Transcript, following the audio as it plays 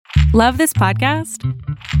Love this podcast?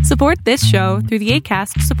 Support this show through the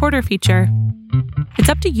Acast supporter feature. It's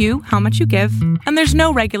up to you how much you give, and there's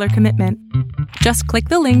no regular commitment. Just click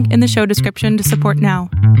the link in the show description to support now.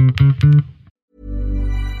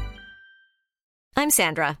 I'm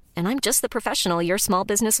Sandra, and I'm just the professional your small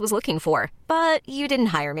business was looking for. But you didn't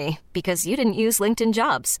hire me because you didn't use LinkedIn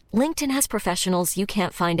Jobs. LinkedIn has professionals you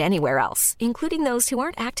can't find anywhere else, including those who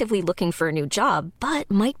aren't actively looking for a new job, but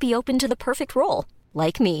might be open to the perfect role,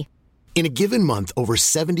 like me. In a given month, over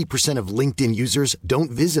 70% of LinkedIn users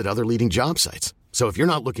don't visit other leading job sites. So if you're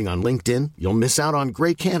not looking on LinkedIn, you'll miss out on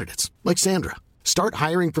great candidates like Sandra. Start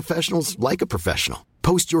hiring professionals like a professional.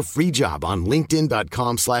 Post your free job on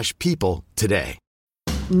linkedin.com/people today.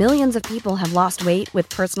 Millions of people have lost weight with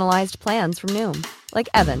personalized plans from Noom. Like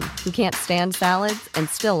Evan, who can't stand salads and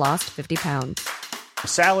still lost 50 pounds.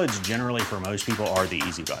 Salads generally for most people are the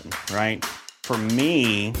easy button, right? For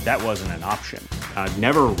me, that wasn't an option. I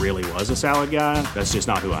never really was a salad guy. That's just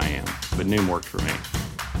not who I am. But Noom worked for me.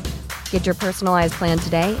 Get your personalized plan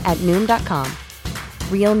today at Noom.com.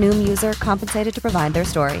 Real Noom user compensated to provide their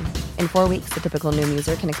story. In 4 weeks, the typical Noom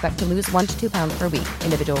user can expect to lose 1 to 2 pounds per week.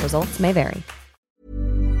 Individual results may vary.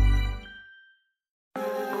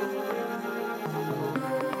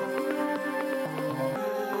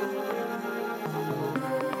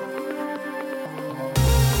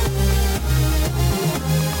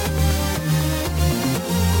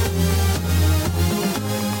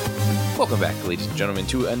 Welcome back, ladies and gentlemen,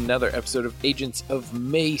 to another episode of Agents of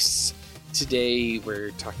Mace. Today,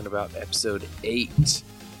 we're talking about episode 8.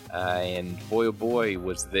 And boy, oh boy,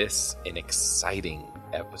 was this an exciting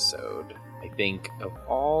episode. I think of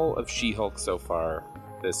all of She-Hulk so far,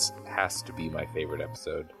 this has to be my favorite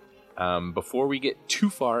episode. Before we get too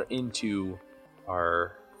far into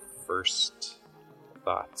our first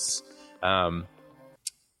thoughts,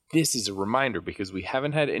 this is a reminder because we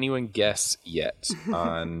haven't had anyone guess yet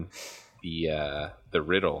on the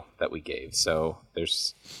riddle that we gave. So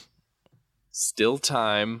there's still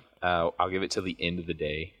time. I'll give it till the end of the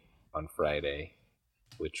day on Friday,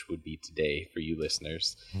 which would be today for you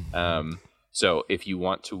listeners. So if you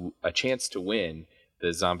want a chance to win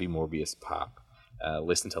the Zombie Morbius Pop,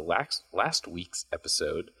 listen to last week's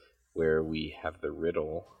episode where we have the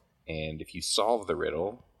riddle. And if you solve the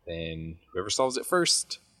riddle, then whoever solves it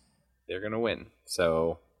first, they're going to win.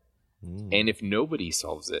 So, and if nobody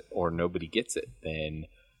solves it or nobody gets it, then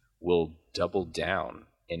we'll double down.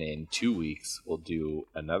 And in 2 weeks, we'll do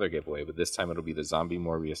another giveaway. But this time it'll be the Zombie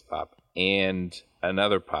Morbius Pop and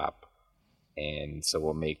another pop. And so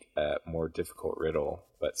we'll make a more difficult riddle,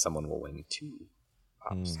 but someone will win 2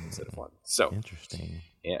 pops instead of 1. So interesting.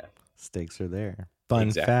 Yeah. Stakes are there. Fun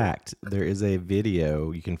fact, there is a video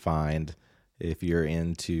you can find if you're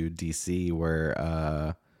into DC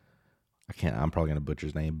where I'm probably gonna butcher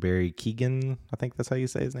his name. Barry Keoghan, I think that's how you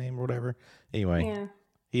say his name or whatever. Anyway,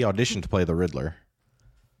 he auditioned to play the Riddler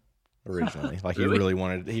originally. Like really?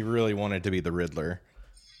 he really wanted to be the Riddler,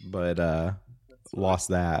 but lost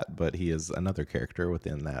that. But he is another character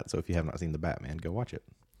within that. So if you have not seen the Batman, go watch it.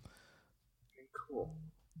 Cool.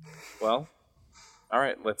 Well, all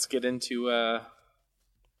right. Let's get into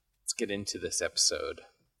this episode.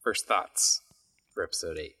 First thoughts for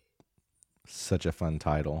episode 8. Such a fun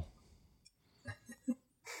title.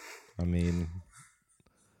 I mean,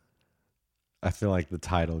 I feel like the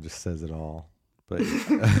title just says it all. But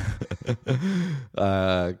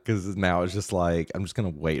because now it's just like I'm just gonna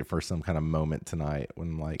wait for some kind of moment tonight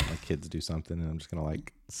when like my kids do something, and I'm just gonna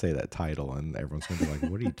like say that title, and everyone's gonna be like,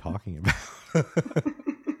 "What are you talking about?"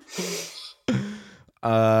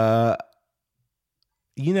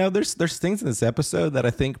 There's things in this episode that I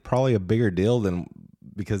think probably a bigger deal than,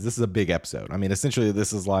 because this is a big episode. I mean, essentially,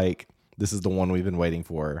 this is the one we've been waiting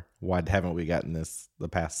for. Why haven't we gotten this the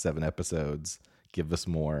past 7 episodes? Give us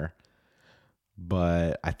more.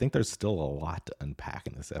 But I think there's still a lot to unpack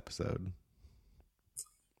in this episode.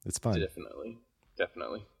 It's fun. Definitely.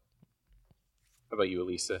 How about you,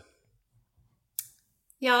 Elisa?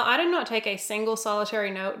 Yeah, I did not take a single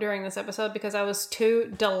solitary note during this episode because I was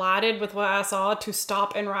too delighted with what I saw to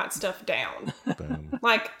stop and write stuff down.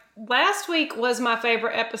 Like, last week was my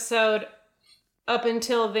favorite episode up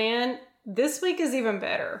until then. This week is even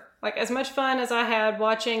better. Like, as much fun as I had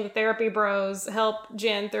watching the therapy bros help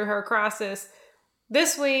Jen through her crisis,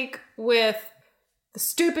 this week with the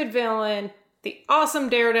stupid villain, the awesome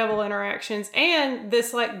Daredevil interactions, and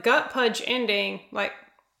this, like, gut punch ending, like,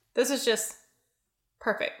 this is just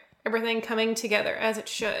perfect. Everything coming together as it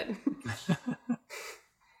should.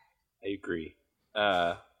 I agree.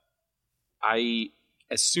 As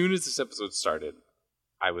soon as this episode started,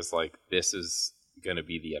 I was like, this is going to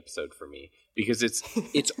be the episode for me. because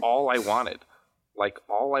it's all I wanted. Like,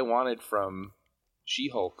 all I wanted from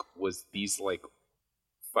She-Hulk was these, like,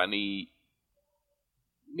 funny,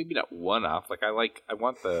 maybe not one-off. Like, I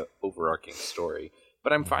want the overarching story,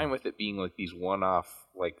 but I'm fine with it being, like, these one-off,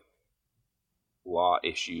 like, law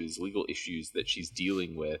issues, legal issues that she's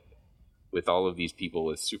dealing with all of these people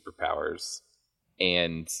with superpowers.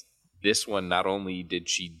 And this one, not only did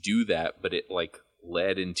she do that, but it, like,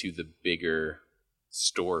 led into the bigger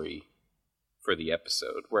story for the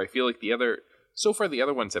episode, where I feel like the other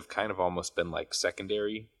ones have kind of almost been, like,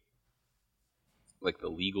 secondary. Like, the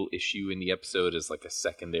legal issue in the episode is, like, a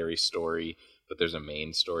secondary story, but there's a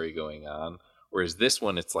main story going on. Whereas this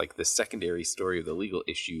one, it's like the secondary story of the legal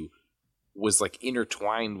issue was, like,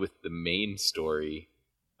 intertwined with the main story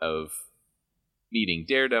of meeting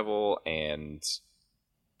Daredevil and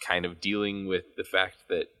kind of dealing with the fact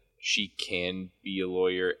that she can be a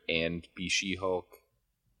lawyer and be She-Hulk,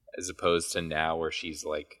 as opposed to now where she's,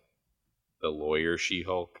 like, the lawyer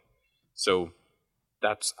She-Hulk. So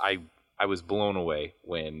that's, I was blown away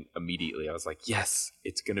when immediately I was like, yes,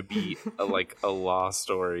 it's going to be a law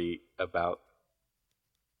story about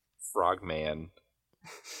Frogman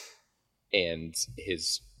and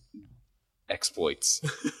his exploits.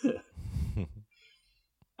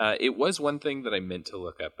 It was one thing that I meant to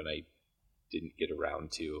look up and I didn't get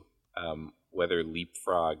around to, whether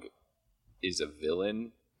Leapfrog is a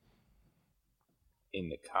villain in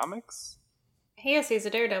the comics. Yes, he's a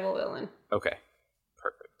Daredevil villain. Okay,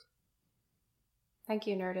 perfect. Thank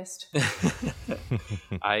you, Nerdist.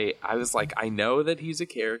 I was like, I know that he's a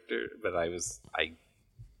character, but I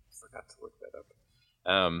forgot to look that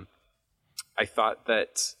up. I thought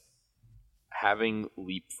that having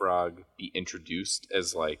Leapfrog be introduced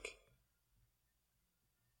as, like,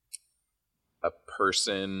 a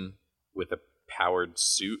person with a powered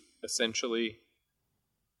suit, essentially,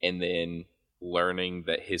 and then learning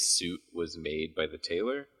that his suit was made by the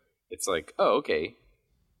tailor, it's like, oh, okay,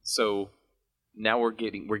 so now we're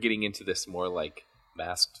getting into this more, like,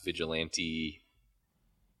 masked vigilante.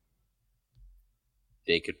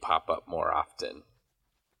 They could pop up more often.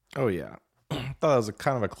 Oh yeah, I thought that was a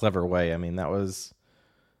kind of a clever way. I mean, that was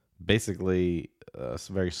basically a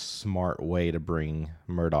very smart way to bring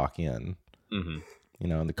Murdoch in. Mm-hmm. You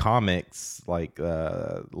know, in the comics, like,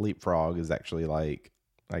 Leapfrog is actually, like,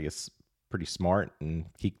 I guess, pretty smart, and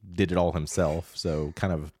he did it all himself. So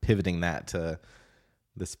kind of pivoting that to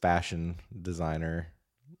this fashion designer,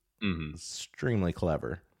 extremely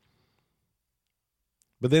clever.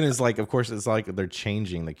 But then it's like, of course, it's like they're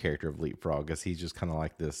changing the character of Leapfrog because he's just kind of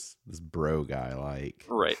like this bro guy, like,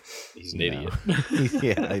 right? He's an idiot.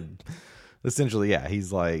 Yeah, essentially, yeah.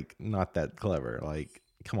 He's like not that clever. Like,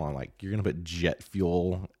 come on, like, you're gonna put jet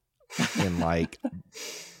fuel in, like,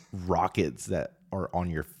 rockets that are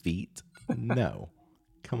on your feet? No,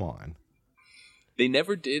 come on. They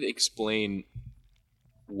never did explain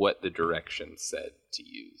what the directions said to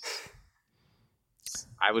use.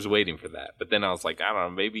 I was waiting for that, but then I was like, I don't know,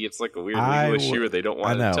 maybe it's like a weird legal issue where they don't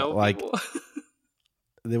want to tell people.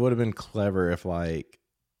 They would have been clever if, like,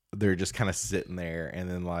 they're just kind of sitting there and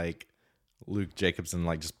then, like, Luke Jacobson,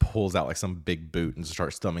 like, just pulls out, like, some big boot and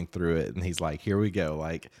starts thumbing through it, and he's like, here we go,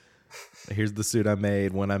 like, here's the suit I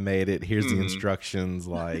made when I made it, here's the instructions,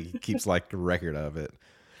 like, he keeps, like, a record of it.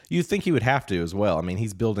 You'd think he would have to as well. I mean,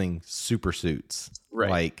 he's building super suits. Right.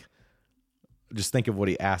 Like, just think of what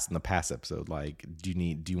he asked in the past episode. Like, do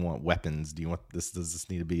you want weapons? Do you want this? Does this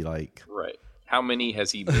need to be, like... Right. How many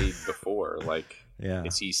has he made before? Like, yeah.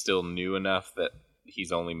 Is he still new enough that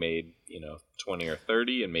he's only made, 20 or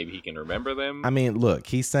 30 and maybe he can remember them? I mean, look,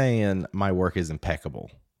 he's saying my work is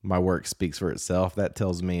impeccable. My work speaks for itself. That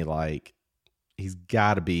tells me, like, he's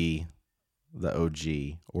got to be the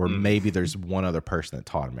OG, or maybe there's one other person that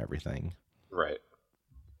taught him everything. Right.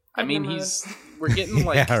 I mean, we're getting,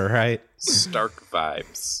 like, yeah, right? Stark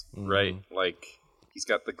vibes, right? Like, he's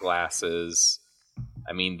got the glasses.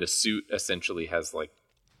 I mean, the suit essentially has, like,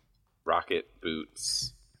 rocket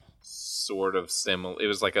boots, sort of similar. It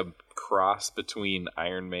was like a cross between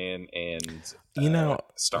Iron Man and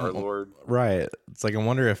Star-Lord. Right. It's like, I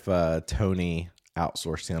wonder if Tony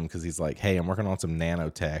outsourced him because he's like, hey, I'm working on some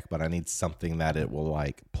nanotech, but I need something that it will,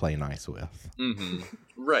 like, play nice with. Mm-hmm.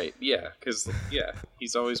 Right, yeah, because,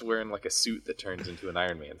 he's always wearing, like, a suit that turns into an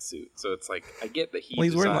Iron Man suit. So it's like, I get that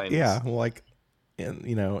he's wearing, like,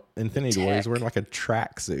 in, Infinity War, he's wearing, like, a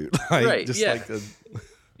track suit. Like, right, just yeah. Like a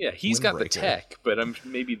yeah, he's got the tech, but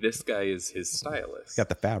maybe this guy is his stylist. He's got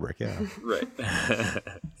the fabric, yeah. Right.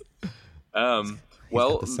 He's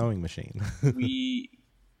got the sewing machine.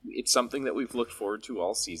 It's something that we've looked forward to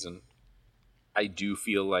all season. I do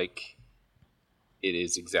feel like it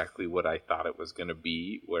is exactly what I thought it was going to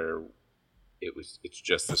be, where it's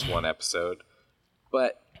just this one episode.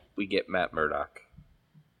 But we get Matt Murdock.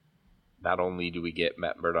 Not only do we get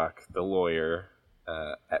Matt Murdock, the lawyer,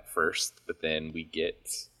 at first, but then we get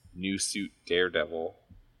new suit Daredevil,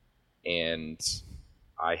 and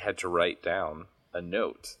I had to write down a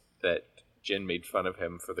note that Jen made fun of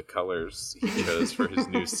him for the colors he chose for his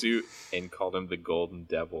new suit and called him the Golden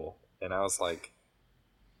Devil. And I was like,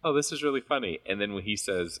 oh, this is really funny. And then when he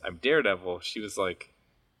says, I'm Daredevil, she was like,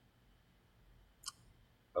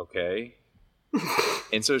 okay.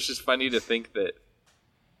 And so it's just funny to think that,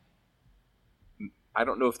 I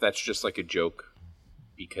don't know if that's just like a joke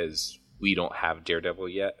because we don't have Daredevil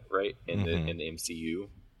yet, right? In the MCU.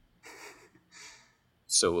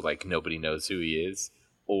 So like nobody knows who he is,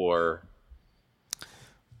 or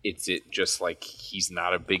it's just like he's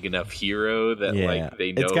not a big enough hero that like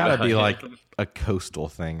they know. It's got to be him. like a coastal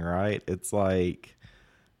thing, right? It's like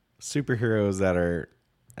superheroes that are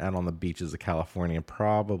out on the beaches of California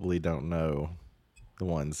probably don't know the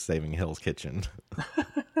ones saving Hell's Kitchen.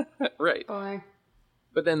 Right. Boy.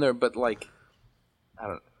 But then I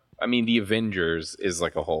mean, the Avengers is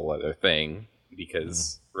like a whole other thing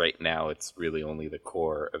because right now it's really only the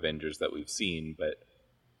core Avengers that we've seen. But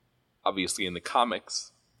obviously in the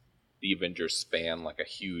comics, the Avengers span like a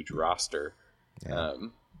huge roster. Yeah.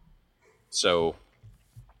 So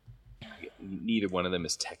neither one of them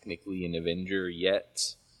is technically an Avenger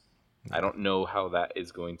yet. I don't know how that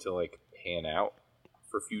is going to like pan out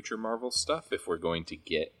for future Marvel stuff, if we're going to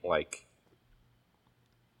get like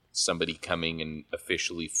somebody coming and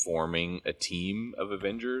officially forming a team of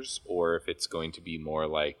Avengers, or if it's going to be more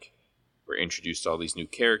like we're introduced to all these new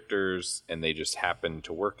characters and they just happen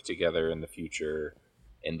to work together in the future,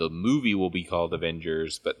 and the movie will be called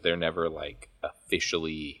Avengers, but they're never like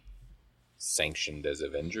officially sanctioned as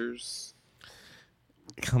Avengers.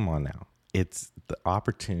 Come on now. It's the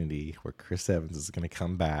opportunity where Chris Evans is going to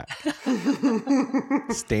come back,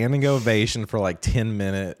 standing ovation for like 10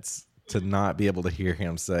 minutes, to not be able to hear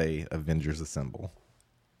him say Avengers Assemble.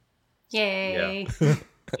 Yay.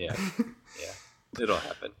 Yeah. Yeah. It'll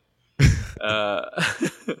happen.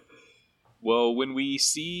 Well, when we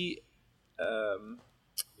see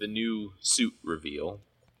the new suit reveal,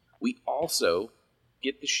 we also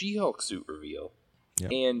get the She-Hulk suit reveal.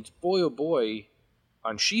 Yep. And boy, oh boy,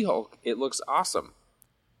 on She-Hulk, it looks awesome.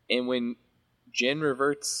 And when Jen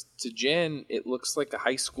reverts to Jen, it looks like a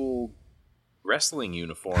high school wrestling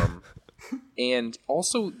uniform. And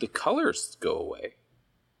also the colors go away.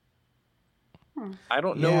 I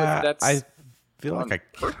don't know if that's I feel like I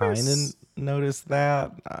kind of noticed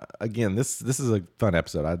that. Again, this is a fun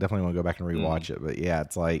episode. I definitely want to go back and rewatch it. But yeah,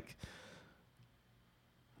 it's like,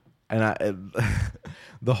 and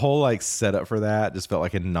the whole like setup for that just felt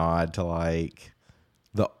like a nod to like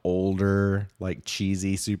the older, like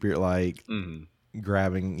cheesy super like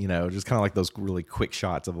grabbing, just kind of like those really quick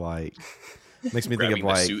shots of like. Makes me think of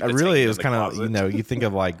like, it was kind of, you think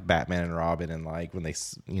of like Batman and Robin and like when they,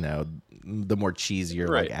 the more cheesier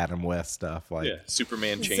like Adam West stuff. Like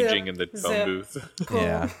Superman changing in the phone booth. Cool.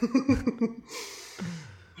 Yeah.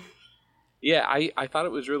 Yeah, I thought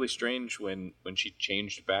it was really strange when she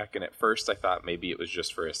changed back. And at first I thought maybe it was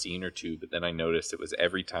just for a scene or two. But then I noticed it was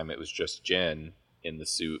every time it was just Jen in the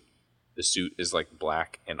suit. The suit is like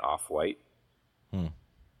black and off-white.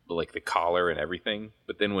 Like the collar and everything,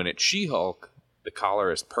 but then when it's She-Hulk, the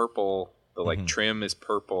collar is purple, the like trim is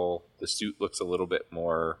purple, the suit looks a little bit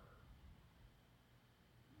more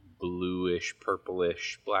bluish,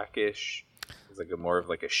 purplish, blackish. There's like more of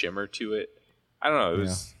like a shimmer to it. I don't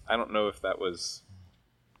know. I don't know if that was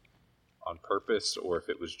on purpose or if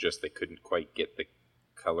it was just they couldn't quite get the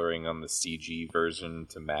coloring on the CG version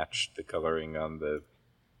to match the coloring on the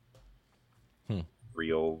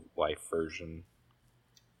real life version.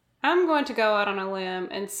 I'm going to go out on a limb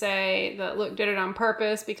and say that Luke did it on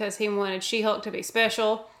purpose because he wanted She-Hulk to be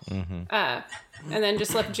special. And then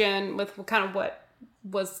just left Jen with kind of what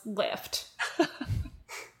was left.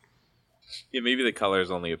 Yeah, maybe the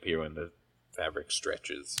colors only appear when the fabric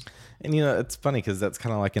stretches. And, it's funny because that's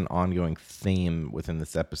kind of like an ongoing theme within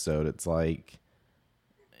this episode. It's like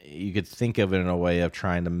you could think of it in a way of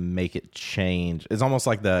trying to make it change. It's almost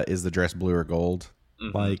like is the dress blue or gold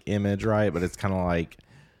like image, right? But it's kind of like,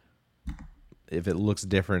 if it looks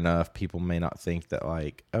different enough, people may not think that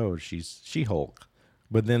like, oh, she's She-Hulk.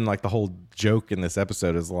 But then like the whole joke in this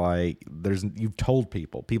episode is like, you've told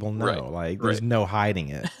people know, there's no hiding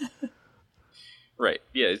it. Right.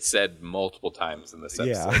 Yeah. It's said multiple times in this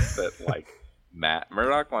episode that like Matt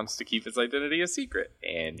Murdock wants to keep his identity a secret,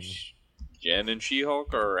 and Jen and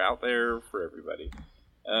She-Hulk are out there for everybody.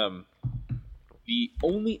 The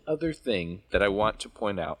only other thing that I want to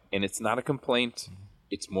point out, and it's not a complaint,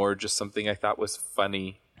 it's more just something I thought was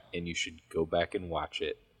funny, and you should go back and watch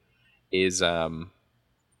it, is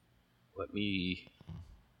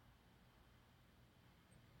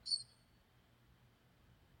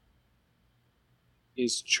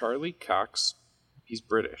is Charlie Cox, he's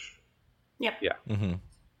British. Yep. Yeah. Mm-hmm.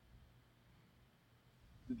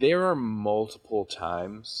 There are multiple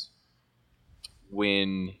times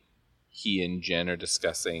when he and Jen are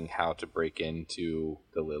discussing how to break into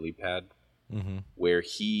the lily pad, where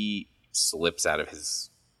he slips out of his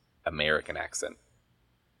American accent.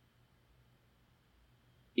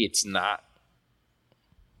 It's not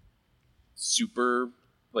super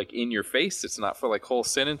like in your face. It's not for like whole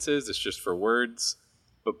sentences. It's just for words.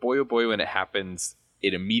 But boy, oh boy, when it happens,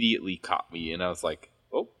 it immediately caught me. And I was like,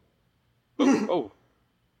 oh,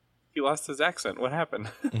 he lost his accent. What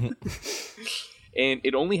happened? And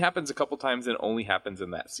it only happens a couple times, and it only happens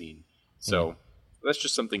in that scene. So that's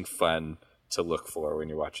just something fun to look for when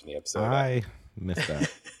you're watching the episode. I missed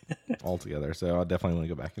that altogether, so I definitely want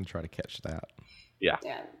to go back and try to catch that. Yeah.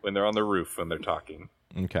 When they're on the roof, when they're talking.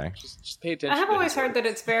 Okay. Just pay attention. I have always heard that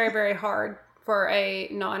it's very, very hard for a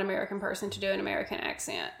non-American person to do an American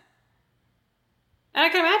accent. And I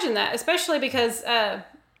can imagine that, especially because it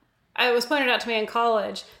was pointed out to me in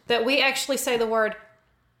college that we actually say the word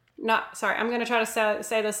I'm going to try to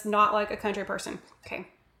say this not like a country person. Okay.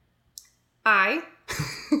 I.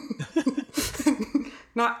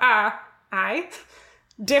 Not I.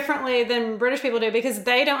 Differently than British people do, because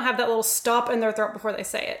they don't have that little stop in their throat before they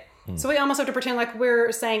say it. So we almost have to pretend like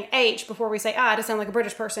we're saying H before we say I to sound like a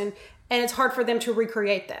British person. And it's hard for them to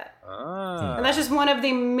recreate that. And that's just one of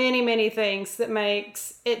the many, many things that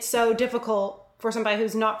makes it so difficult for somebody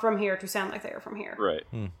who's not from here to sound like they are from here. Right.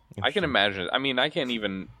 I can imagine. I mean, I can't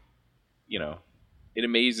even, it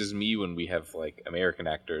amazes me when we have like American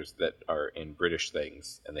actors that are in British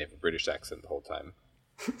things and they have a British accent the whole time.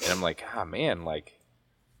 And I'm like, man, like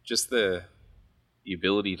just the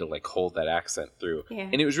ability to like hold that accent through. Yeah.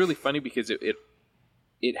 And it was really funny because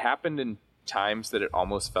it happened in times that it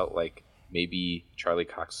almost felt like maybe Charlie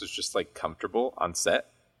Cox was just like comfortable on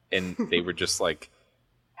set and they were just like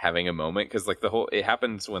having a moment, because like it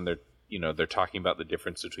happens when they're talking about the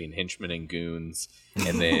difference between henchmen and goons,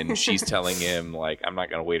 and then she's telling him like, I'm not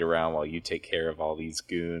gonna wait around while you take care of all these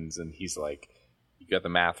goons, and he's like, you got the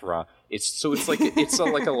math wrong. It's like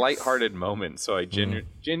a lighthearted moment. So I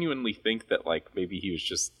genuinely think that like maybe he was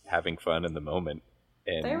just having fun in the moment,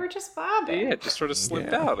 and they were just vibing. Yeah, it just sort of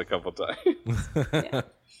slipped out a couple times. Yeah.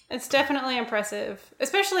 It's definitely impressive,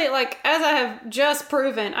 especially like as I have just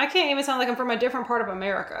proven, I can't even sound like I'm from a different part of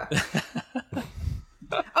America.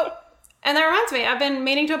 Oh, and that reminds me, I've been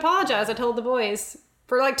meaning to apologize. I told the boys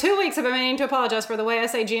for like 2 weeks. I've been meaning to apologize for the way I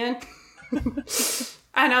say Jen.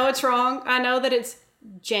 I know it's wrong. I know that it's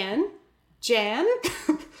Jen.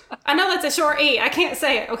 I know that's a short E. I can't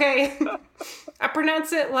say it. Okay, I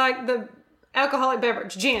pronounce it like the alcoholic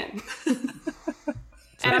beverage, gin.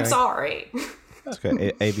 And I'm sorry. It's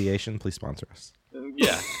okay. Aviation, please sponsor us.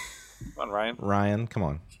 Yeah. Come on, Ryan. Ryan, come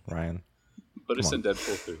on. Ryan. Put us in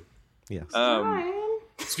Deadpool 2. Yes. Ryan.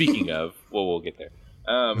 Speaking of, we'll get there.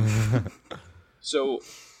 So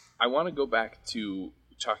I want to go back to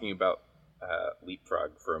talking about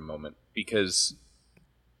Leapfrog for a moment, because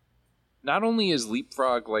not only is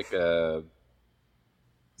Leapfrog like a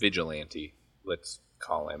vigilante, let's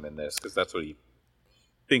call him in this, because that's what he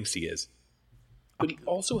thinks he is, but he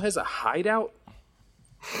also has a hideout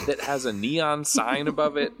that has a neon sign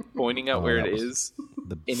above it pointing out where it is.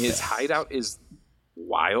 And his hideout is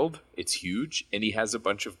wild. It's huge. And he has a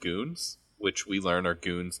bunch of goons, which we learn are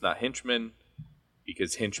goons, not henchmen,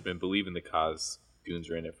 because henchmen believe in the cause.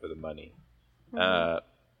 Goons are in it for the money.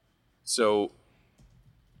 So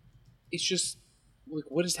it's just like,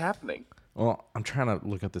 what is happening? Well, I'm trying to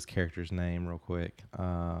look up this character's name real quick.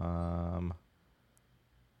 Oh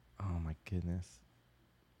my goodness.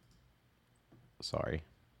 Sorry.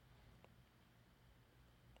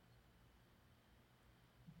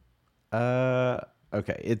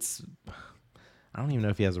 Okay, it's, I don't even know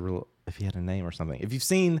if he had a name or something. If you've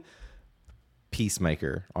seen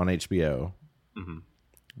Peacemaker on HBO,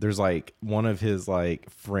 there's like one of his like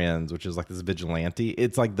friends, which is like this vigilante.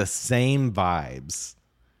 It's like the same vibes.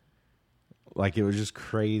 Like it was just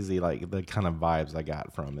crazy, like the kind of vibes I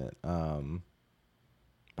got from it. I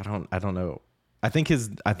don't know. I think his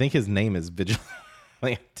name is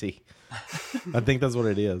Vigilante. I think that's what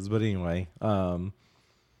it is. But anyway,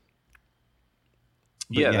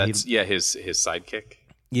 his sidekick.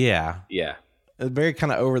 Yeah. Yeah. Very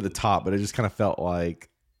kind of over the top, but it just kind of felt like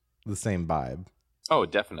the same vibe. Oh,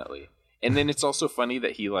 definitely. And then it's also funny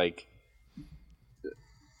that he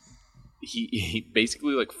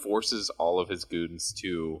basically like forces all of his goons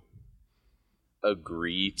to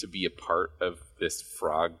agree to be a part of this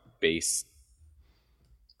frog-based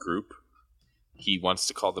group. He wants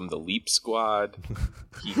to call them the Leap Squad.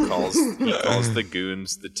 He calls the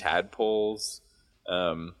goons the Tadpoles.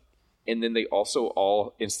 And then they also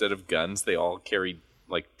all, instead of guns, they all carry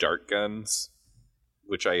like dart guns,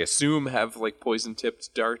 which I assume have like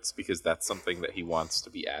poison-tipped darts because that's something that he wants to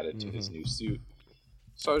be added to his new suit.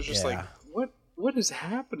 So I was just like, what is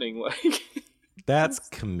happening? Like, that's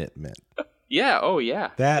commitment. Yeah. Oh, yeah.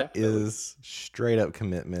 That definitely is straight up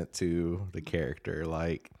commitment to the character.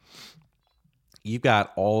 Like, you've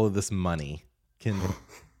got all of this money, can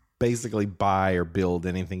basically buy or build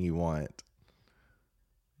anything you want,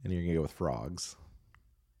 and you're gonna go with frogs.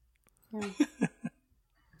 Yeah.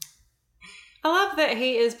 I love that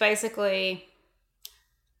he is basically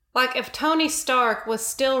like if Tony Stark was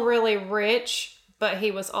still really rich, but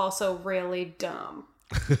he was also really dumb.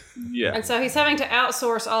 Yeah. And so he's having to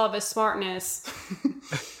outsource all of his smartness.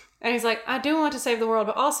 And he's like, I do want to save the world,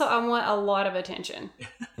 but also I want a lot of attention.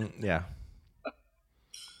 Yeah.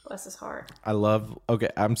 Bless his heart. I love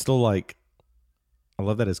that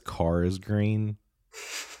his car is green.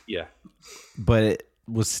 Yeah. But it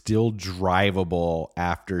was still drivable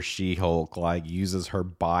after She-Hulk like uses her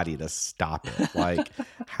body to stop it. Like,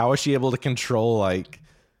 how is she able to control like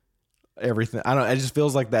everything? I don't know. It just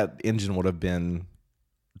feels like that engine would have been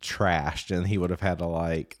trashed and he would have had to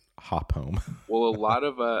like hop home. Well, a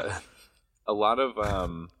lot of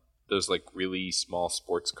those like really small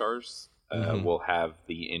sports cars will have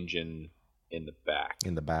the engine in the back.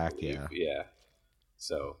 In the back, yeah. Yeah.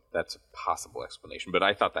 So that's a possible explanation, but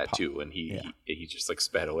I thought that too. And he just like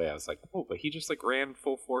sped away. I was like, "Whoa!" But he just like ran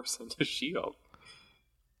full force into She-Hulk.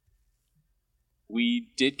 We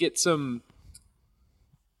did get some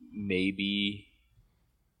maybe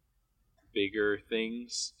bigger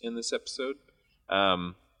things in this episode.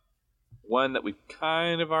 One that we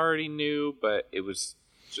kind of already knew, but it was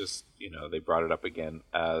just they brought it up again.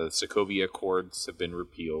 The Sokovia Accords have been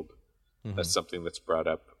repealed. Mm-hmm. That's something that's brought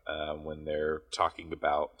up when they're talking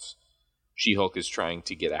about She-Hulk is trying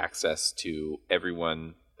to get access to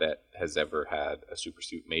everyone that has ever had a super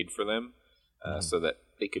suit made for them, so that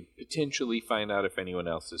they could potentially find out if anyone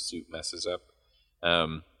else's suit messes up.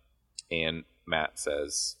 And Matt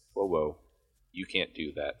says, whoa, you can't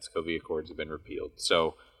do that. Sokovia Accords have been repealed.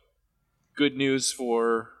 So good news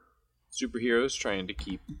for superheroes trying to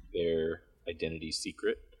keep their identity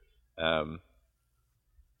secret.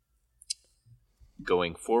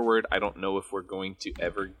 Going forward, I don't know if we're going to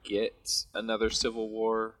ever get another Civil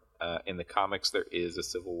War. In the comics, there is a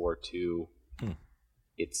Civil War 2.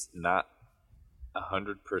 It's not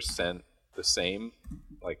 100% the same,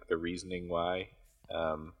 like the reasoning why.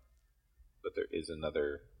 But there is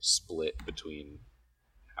another split between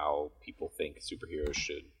how people think superheroes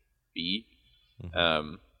should be.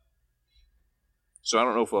 So I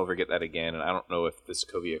don't know if we'll ever get that again, and I don't know if the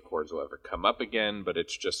Sokovia Accords will ever come up again, but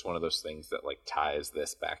it's just one of those things that like ties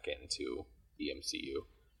this back into the MCU.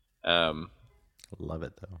 Love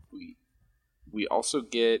it, though. We also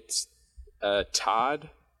get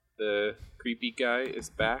Todd, the creepy guy,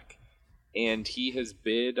 is back, and he has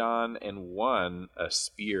bid on and won a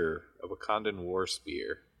spear, a Wakandan war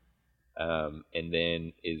spear, and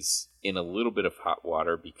then is in a little bit of hot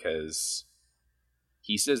water because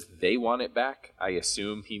he says they want it back. I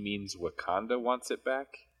assume he means Wakanda wants it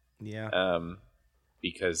back. Yeah.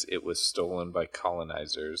 Because it was stolen by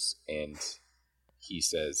colonizers, and he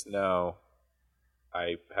says, no,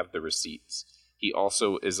 I have the receipts. He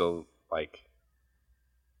also is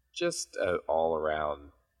just a all-around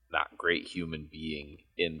not great human being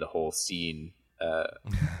in the whole scene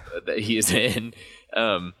that he is in.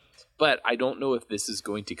 But I don't know if this is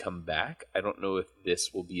going to come back. I don't know if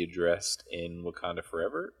this will be addressed in Wakanda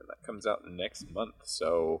Forever. And that comes out next month.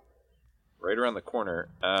 So right around the corner.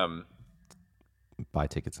 Buy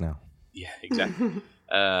tickets now. Yeah, exactly.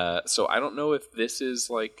 So I don't know if this is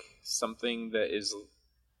like something that is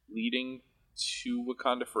leading to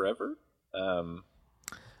Wakanda Forever.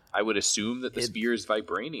 I would assume that the spear is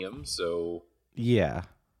vibranium. So yeah.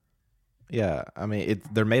 I mean,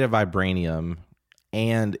 they're made of vibranium.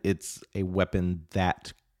 And it's a weapon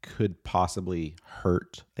that could possibly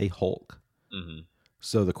hurt a Hulk. Mm-hmm.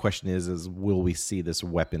 So the question is will we see this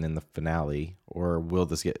weapon in the finale? Or will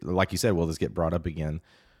this get, like you said, will this get brought up again?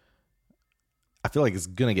 I feel like it's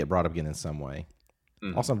going to get brought up again in some way.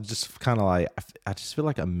 Mm-hmm. Also, I'm just kind of like, I just feel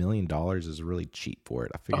like $1 million is really cheap for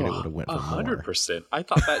it. I figured it would have went for 100%. I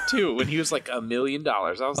thought that too. When he was like $1 million, I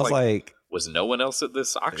was like, Was no one else at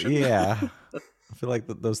this auction? Yeah. I feel like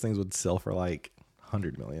those things would sell for like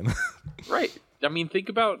 100 million. Right. I mean, think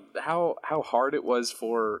about how hard it was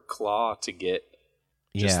for Claw to get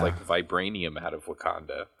just like vibranium out of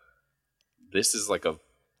Wakanda. This is like a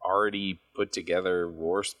already put together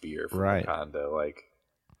war spear from Wakanda. Like,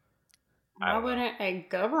 why wouldn't a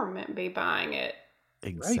government be buying it?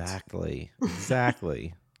 Exactly. Right.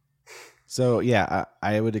 Exactly. So yeah,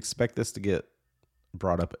 I would expect this to get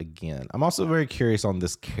brought up again. I'm also very curious on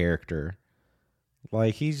this character.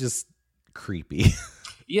 Like, he's just creepy.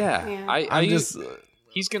 Yeah. I'm just.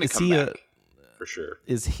 He's gonna come back for sure.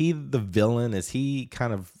 Is he the villain? Is he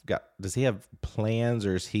kind of does he have plans,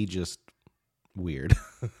 or is he just weird?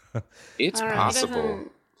 It's possible.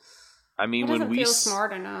 I mean, when we feel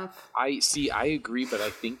smart enough. I agree, but I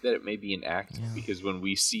think that it may be an act because when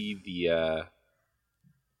we see the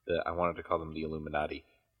I wanted to call them the Illuminati.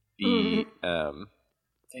 The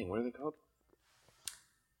what are they called?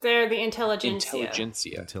 They're the Intelligentsia.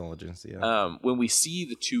 Intelligentsia. When we see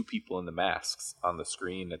the two people in the masks on the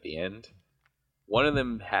screen at the end, one of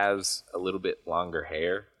them has a little bit longer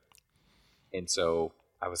hair, and so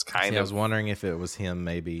I was wondering if it was him,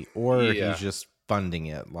 maybe, or he's just funding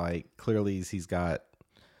it. Like, clearly he's got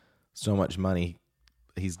so much money,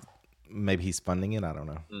 he's funding it. I don't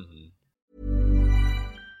know.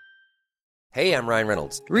 Hey, I'm Ryan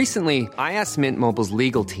Reynolds. Recently, I asked Mint Mobile's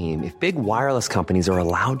legal team if big wireless companies are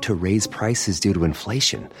allowed to raise prices due to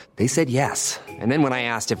inflation. They said yes. And then when I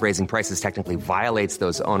asked if raising prices technically violates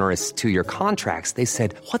those onerous 2-year contracts, they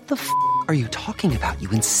said, "What the f*** are you talking about, you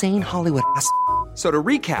insane Hollywood ass?" So to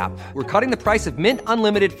recap, we're cutting the price of Mint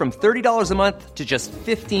Unlimited from $30 a month to just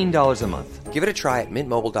 $15 a month. Give it a try at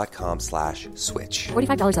mintmobile.com/switch.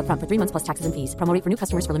 $45 up front for 3 months plus taxes and fees. Promo rate for new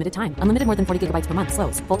customers for limited time. Unlimited more than 40 gigabytes per month.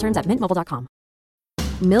 Slows full terms at mintmobile.com.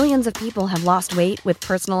 Millions of people have lost weight with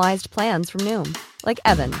personalized plans from Noom. Like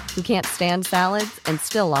Evan, who can't stand salads and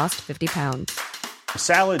still lost 50 pounds.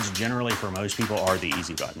 Salads generally for most people are the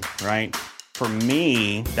easy button, right? For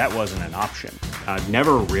me, that wasn't an option. I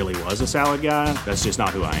never really was a salad guy. That's just not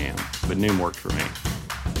who I am. But Noom worked for me.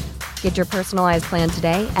 Get your personalized plan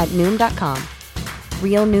today at Noom.com.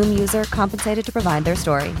 Real Noom user compensated to provide their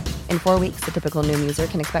story. In 4 weeks, the typical Noom user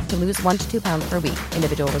can expect to lose 1 to 2 pounds per week.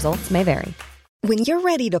 Individual results may vary. When you're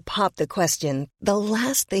ready to pop the question, the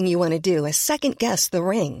last thing you want to do is second-guess the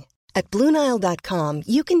ring. At BlueNile.com,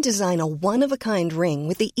 you can design a one-of-a-kind ring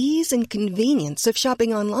with the ease and convenience of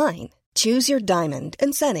shopping online. Choose your diamond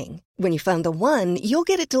and setting. When you find the one, you'll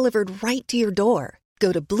get it delivered right to your door.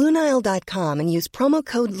 Go to BlueNile.com and use promo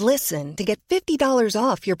code LISTEN to get $50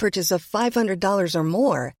 off your purchase of $500 or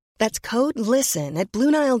more. That's code LISTEN at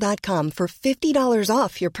BlueNile.com for $50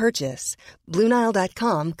 off your purchase.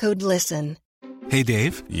 BlueNile.com, code LISTEN. Hey,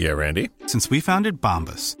 Dave. Yeah, Randy. Since we founded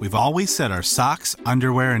Bombas, we've always said our socks,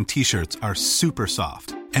 underwear, and T-shirts are super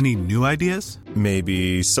soft. Any new ideas?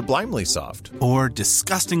 Maybe sublimely soft. Or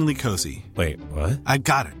disgustingly cozy. Wait, what? I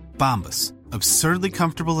got it. Bombas. Absurdly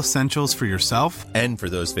comfortable essentials for yourself and for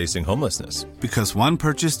those facing homelessness. Because one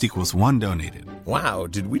purchased equals one donated. Wow,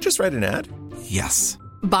 did we just write an ad? Yes.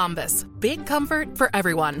 Bombas. Big comfort for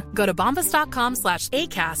everyone. Go to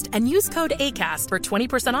bombas.com/ACAST and use code ACAST for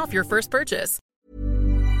 20% off your first purchase.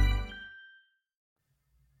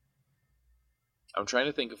 I'm trying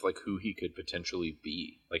to think of like who he could potentially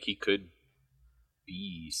be. Like, he could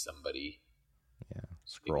be somebody. Yeah.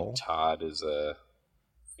 Scroll. Maybe Todd is a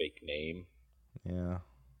fake name. Yeah.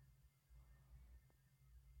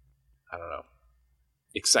 I don't know.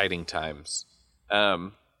 Exciting times.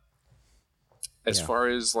 As far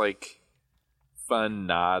as like fun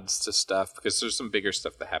nods to stuff, because there's some bigger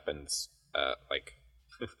stuff that happens like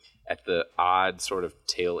at the odd sort of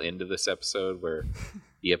tail end of this episode, where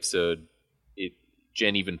the episode,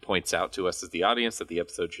 Jen even points out to us as the audience that the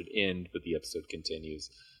episode should end, but the episode continues.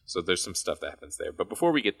 So there's some stuff that happens there. But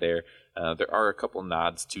before we get there, there are a couple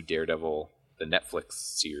nods to Daredevil, the Netflix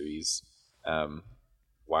series.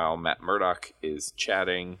 While Matt Murdock is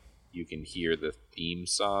chatting, you can hear the theme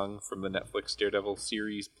song from the Netflix Daredevil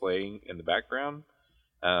series playing in the background.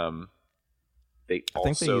 I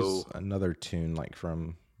think they use another tune, like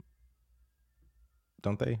from...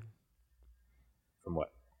 Don't they? From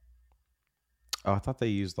what? Oh, I thought they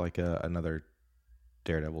used like another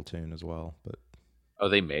Daredevil tune as well, but... Oh,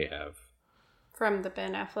 they may have. From the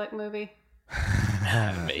Ben Affleck movie?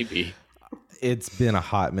 Maybe. It's been a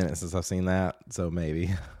hot minute since I've seen that, so maybe.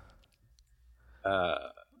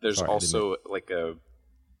 There's also like a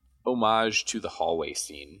homage to the hallway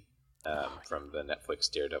scene from the Netflix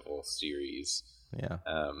Daredevil series. Yeah.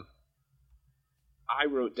 I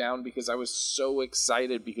wrote down because I was so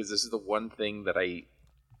excited, because this is the one thing that I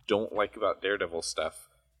don't like about Daredevil stuff.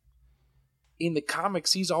 In the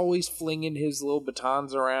comics, he's always flinging his little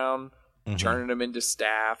batons around, turning them into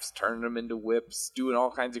staffs, turning them into whips, doing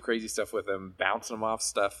all kinds of crazy stuff with them, bouncing them off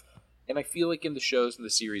stuff. And I feel like in the shows and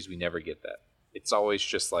the series, we never get that. It's always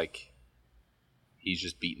just like he's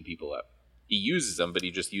just beating people up. He uses them, but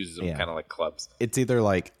he just uses them kind of like clubs. It's either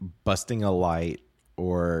like busting a light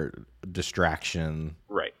or distraction.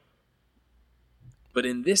 Right. But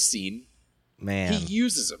in this scene, man, he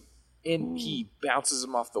uses them. And he bounces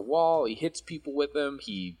them off the wall. He hits people with them.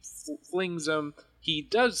 He flings them. He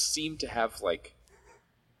does seem to have, like,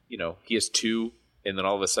 you know, he has 2, and then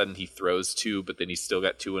all of a sudden he throws 2, but then he's still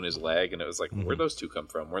got 2 in his leg, and it was like, where'd those 2 come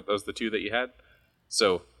from? Weren't those the 2 that you had?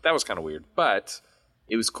 So that was kind of weird. But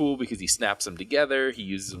it was cool because he snaps them together. He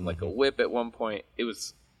uses them like a whip at one point. It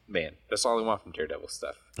was, man, that's all I want from Daredevil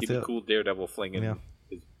stuff. Keep a cool Daredevil flinging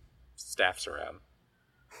his staffs around.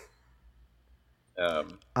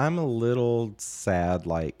 I'm a little sad,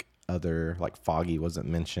 like Foggy wasn't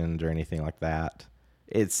mentioned or anything like that.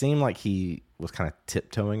 It seemed like he was kind of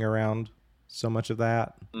tiptoeing around so much of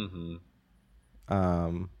that. But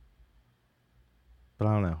I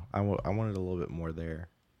don't know. I wanted a little bit more there.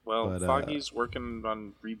 Well, Foggy's working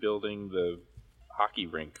on rebuilding the hockey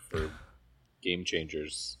rink for Game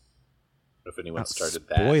Changers. I don't know if anyone started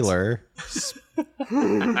that. Spoiler.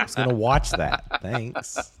 I was going to watch that.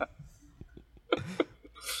 Thanks.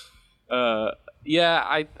 Yeah,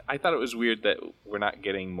 I thought it was weird that we're not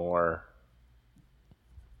getting more.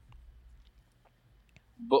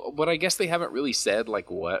 But I guess they haven't really said like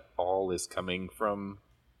what all is coming from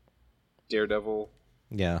Daredevil.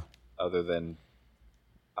 Yeah. Other than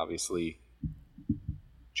obviously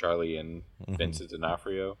Charlie and Vincent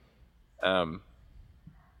D'Onofrio. But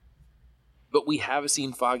we have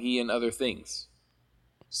seen Foggy in other things.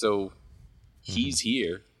 So he's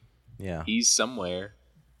here. Yeah. He's somewhere.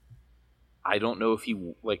 I don't know if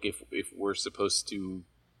he like if we're supposed to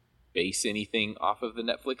base anything off of the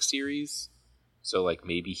Netflix series. So like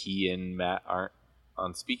maybe he and Matt aren't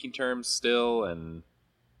on speaking terms still, and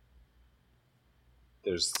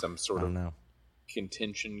there's some sort of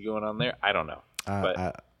contention going on there. I don't know.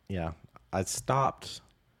 I stopped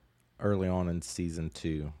early on in season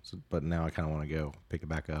 2, but now I kind of want to go pick it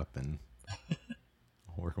back up and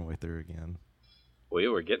work my way through again. Well, yeah,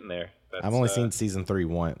 we're getting there. I've only seen season 3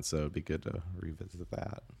 once, so it'd be good to revisit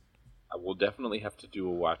that. I will definitely have to do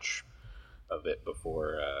a watch of it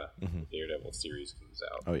before the Daredevil series comes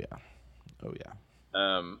out. Oh yeah.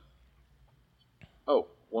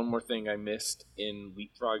 One more thing I missed in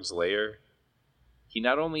Leapfrog's Lair. He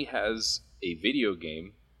not only has a video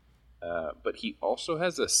game, but he also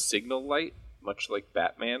has a signal light, much like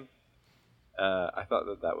Batman. I thought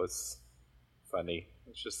that was funny.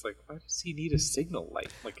 It's just like, why does he need a signal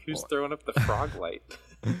light? Like, who's throwing up the frog light?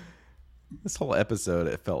 This whole episode,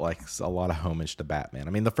 it felt like a lot of homage to Batman.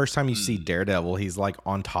 I mean, the first time you see Daredevil, he's like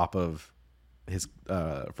on top of his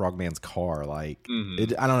Frogman's car. Like,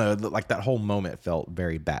 I don't know, like that whole moment felt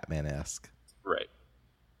very Batman-esque. Right.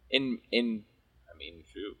 And I mean,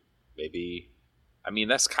 shoot, maybe. I mean,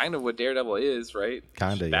 that's kind of what Daredevil is, right?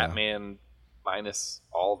 Kind of, Batman minus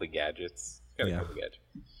all the gadgets. He's got a couple gadgets.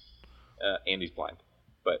 And he's blind.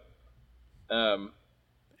 But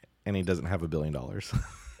and he doesn't have $1 billion.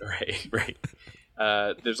 right.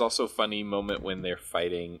 There's also a funny moment when they're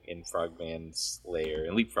fighting in Frogman's lair,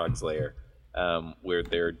 in Leapfrog's lair, where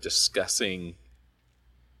they're discussing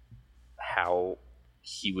how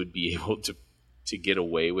he would be able to get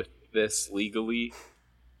away with this legally.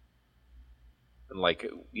 And like,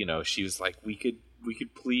 you know, she was like, we could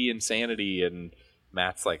plea insanity, and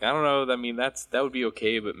Matt's like, I don't know. I mean, that would be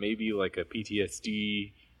okay, but maybe like a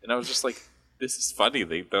PTSD. And I was just like, this is funny.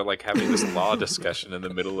 They're like having this law discussion in the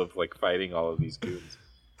middle of like fighting all of these goons.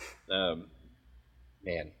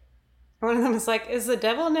 Man. One of them is like, is the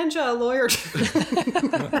devil ninja a lawyer?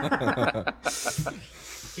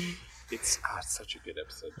 It's such a good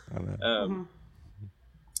episode.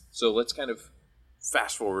 So let's kind of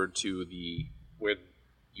fast forward to where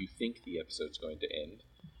you think the episode's going to end.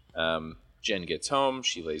 Jen gets home.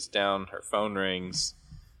 She lays down. Her phone rings.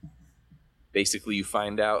 Basically, you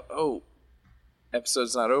find out,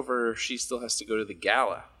 episode's not over. She still has to go to the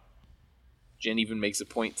gala. Jen even makes a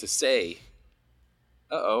point to say,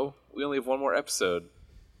 we only have one more episode,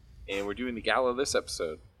 and we're doing the gala this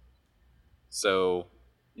episode. So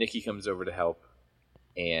Nikki comes over to help,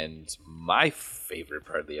 and my favorite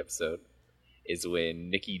part of the episode is when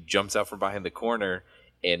Nikki jumps out from behind the corner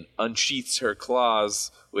and unsheaths her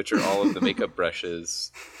claws, which are all of the makeup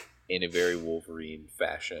brushes, in a very Wolverine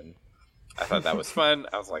fashion. I thought that was fun.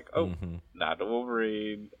 I was like, not a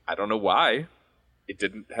Wolverine. I don't know why. it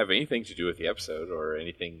didn't have anything to do with the episode or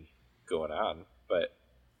anything going on. But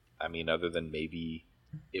I mean, other than maybe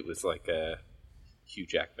it was like a Hugh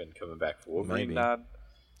Jackman coming back for Wolverine nod.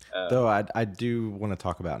 Though I do want to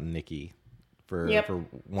talk about Nikki for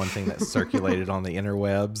one thing that circulated on the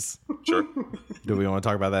interwebs. Sure. Do we want to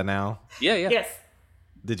talk about that now? Yeah. Yes.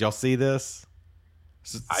 Did y'all see this?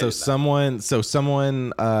 So someone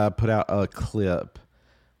put out a clip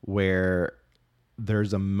where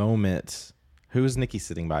there's a moment. Who is Nikki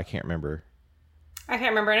sitting by? I can't remember.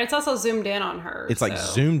 And it's also zoomed in on her. It's like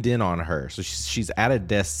zoomed in on her. So she's at a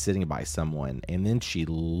desk sitting by someone, and then she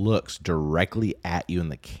looks directly at you in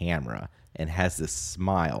the camera and has this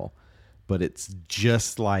smile, but it's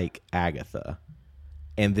just like Agatha.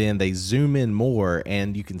 And then they zoom in more,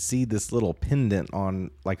 and you can see this little pendant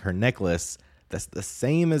on like her necklace that's the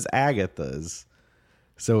same as Agatha's.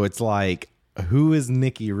 So it's like, who is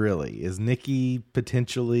Nikki really? Is Nikki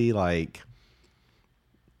potentially like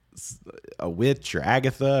a witch or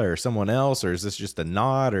Agatha or someone else, or is this just a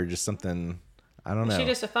nod or just something? I don't know. Is she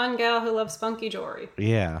just a fun gal who loves spunky jewelry?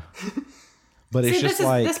 Yeah. But it's just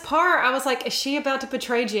like this part, I was like, is she about to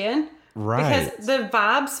betray Jen? Right. Because the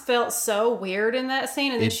vibes felt so weird in that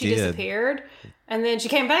scene, and then she disappeared. And then she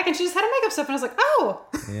came back and she just had her makeup stuff, and I was like, oh.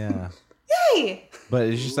 Yeah. Yay. But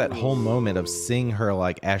it's just that whole moment of seeing her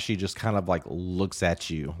like as she just kind of like looks at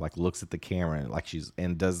you, like looks at the camera, like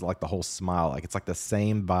and does like the whole smile, like it's like the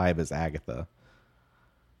same vibe as Agatha.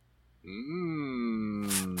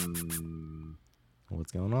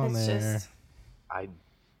 What's going on there? Oh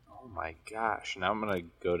my gosh! Now I'm gonna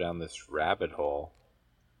go down this rabbit hole.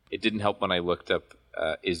 It didn't help when I looked up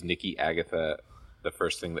is Nikki Agatha. The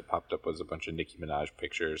first thing that popped up was a bunch of Nicki Minaj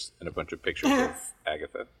pictures and a bunch of pictures of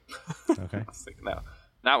Agatha. Okay. I was like, no,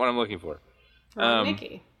 not what I'm looking for.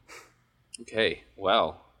 Nikki. Okay,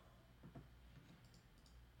 well,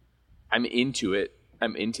 I'm into it.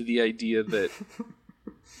 I'm into the idea that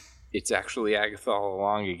it's actually Agatha all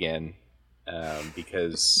along again,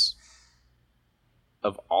 because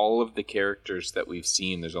of all of the characters that we've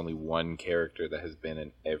seen, there's only one character that has been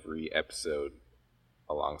in every episode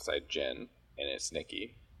alongside Jen. And it's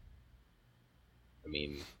Nikki. I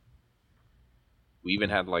mean, we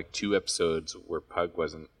even had like 2 episodes where Pug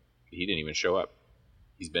he didn't even show up.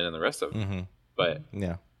 He's been in the rest of them. Mm-hmm. But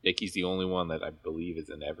yeah, Nikki's the only one that I believe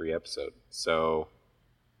is in every episode. So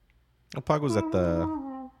Pug was at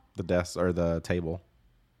the desk or the table.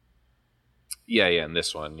 Yeah, in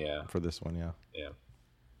this one, yeah. For this one, yeah. Yeah.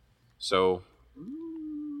 So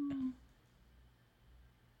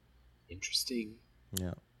interesting.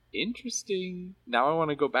 Yeah. Interesting. Now I want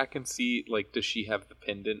to go back and see, like, does she have the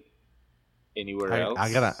pendant anywhere else?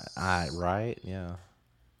 I gotta, right? Yeah.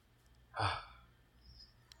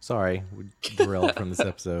 Sorry, we derailed from this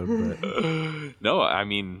episode, but no, I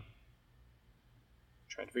mean,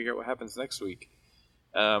 trying to figure out what happens next week.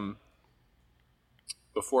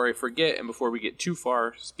 Before I forget, and before we get too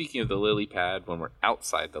far, speaking of the lily pad, when we're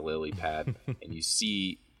outside the lily pad and you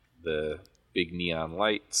see the big neon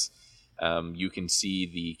lights, you can see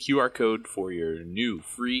the QR code for your new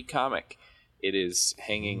free comic. It is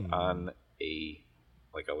hanging on a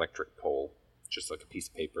electric pole, just like a piece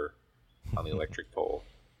of paper on the electric pole.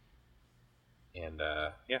 And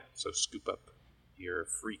so scoop up your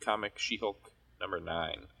free comic, She-Hulk number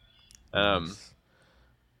 9.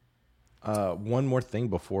 One more thing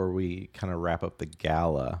before we kind of wrap up the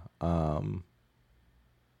gala.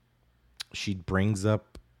 She brings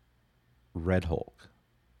up Red Hulk.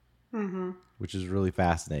 Mm-hmm. Which is really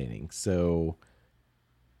fascinating. So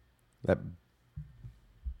that,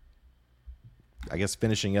 I guess,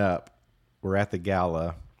 finishing up, we're at the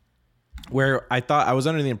gala where I thought I was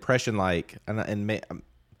under the impression I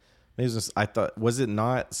thought, was it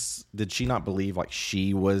not? Did she not believe like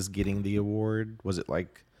she was getting the award? Was it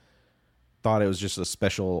like thought it was just a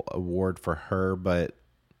special award for her, but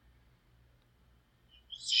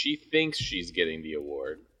she thinks she's getting the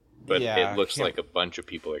award? But it looks like a bunch of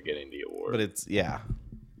people are getting the award. But it's, yeah.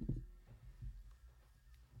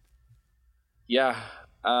 Yeah.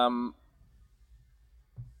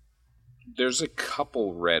 There's a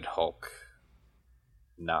couple Red Hulk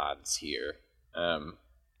nods here.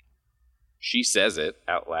 She says it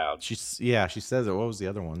out loud. She says it. What was the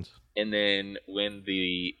other ones? And then when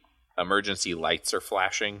the emergency lights are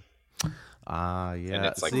flashing. Yeah. And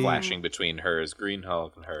it's like flashing between her as Green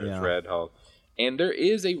Hulk and her as Red Hulk. And there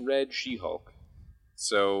is a red She-Hulk.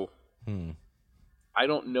 So I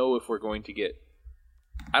don't know if we're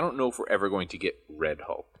ever going to get Red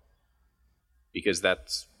Hulk. Because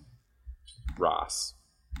that's Ross.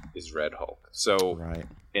 is Red Hulk. So, right.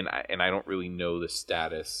 And I don't really know the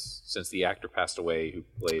status since the actor passed away who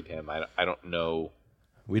played him. I don't know.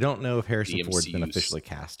 We don't know if Harrison Ford's been officially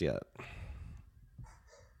cast yet.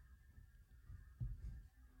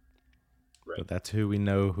 Right. But that's who we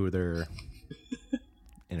know who they're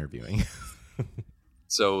interviewing.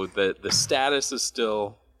 So the status is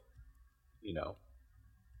still, you know,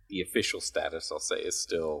 the official status, I'll say, is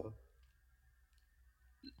still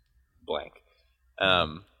blank.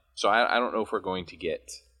 So I don't know if we're going to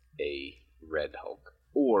get a Red Hulk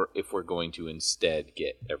or if we're going to instead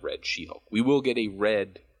get a Red She-Hulk. We will get a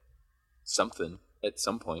red something at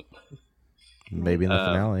some point. Maybe in the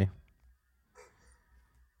finale.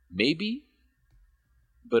 Maybe.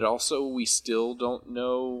 But also we still don't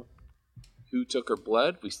know who took her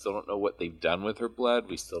blood. We still don't know what they've done with her blood.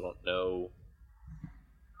 We still don't know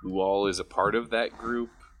who all is a part of that group.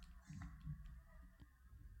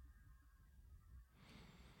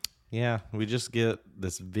 Yeah, we just get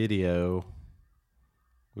this video,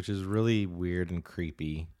 which is really weird and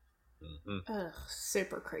creepy. Mm-hmm. Ugh,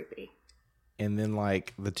 super creepy. And then,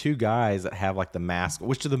 like, the two guys that have, like, the mask,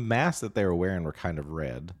 which of the masks that they were wearing were kind of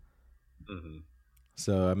red. Mm-hmm.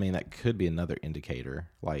 So, I mean, that could be another indicator,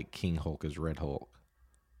 like King Hulk is Red Hulk.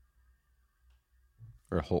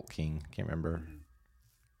 Or Hulk King, can't remember.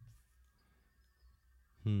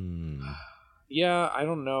 Yeah, I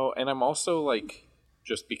don't know. And I'm also, like,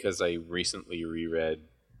 just because I recently reread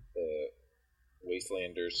the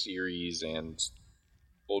Wastelander series and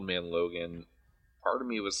Old Man Logan, part of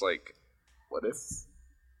me was like, what if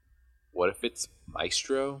it's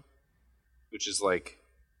Maestro? Which is like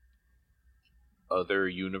other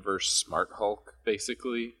universe Smart Hulk,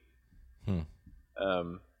 basically. I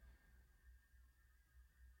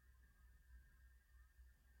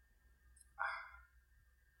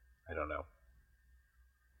don't know.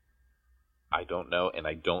 I don't know, and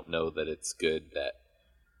I don't know that it's good that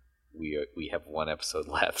we have one episode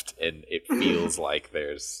left, and it feels like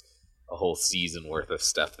there's a whole season worth of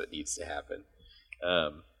stuff that needs to happen.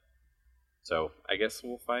 So I guess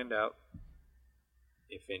we'll find out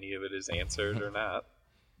if any of it is answered or not.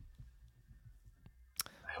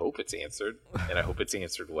 I hope it's answered, and I hope it's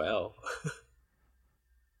answered well.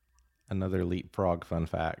 Another leapfrog fun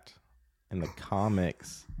fact. In the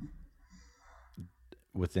comics,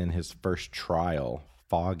 within his first trial,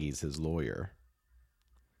 Foggy's his lawyer.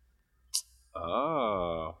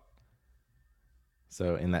 Oh.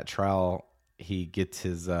 So in that trial, he gets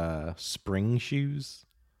his spring shoes,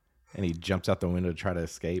 and he jumps out the window to try to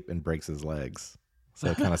escape and breaks his legs.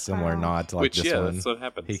 So kind of similar nod to like this one. That's what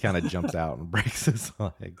happens. He kind of jumps out and breaks his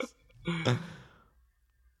legs.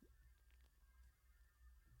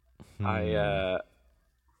 I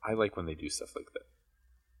like when they do stuff like that.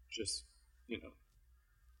 Just, you know,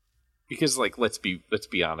 because like let's be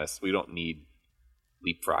honest, we don't need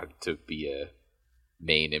Leapfrog to be a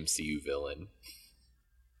main MCU villain.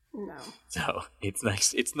 No. So it's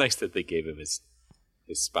nice that they gave him his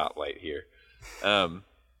spotlight here.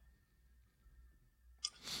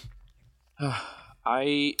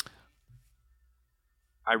 I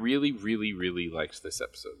really, really, really liked this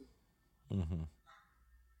episode. Mm-hmm.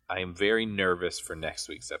 I am very nervous for next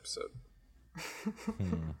week's episode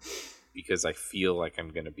because I feel like I'm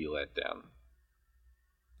going to be let down.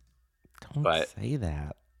 Don't say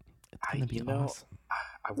that. It's going to be awesome.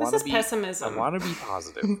 This is pessimism. I want to be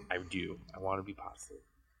positive. I do. I want to be positive.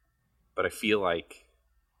 But I feel like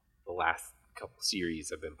the last couple series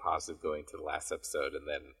have been positive going to the last episode, and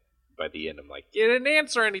then by the end I'm like, you didn't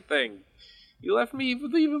answer anything. You left me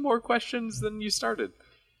with even more questions than you started.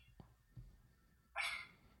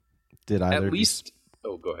 Did either at least?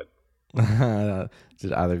 Oh, go ahead.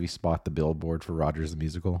 Did either of you spot the billboard for Rogers the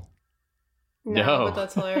Musical? No. But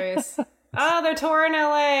that's hilarious. Oh, they're touring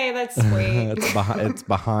LA. That's sweet. It's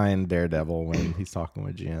behind Daredevil when he's talking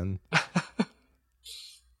with Jen. Come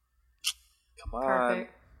on.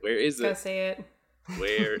 Perfect. Where is it? Go see it.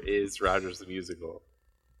 Where is Rogers the Musical?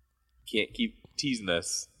 Can't keep teasing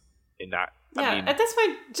us and not. Yeah, I mean, at this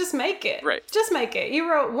point, just make it. Right. Just make it.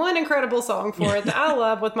 You wrote one incredible song for it that I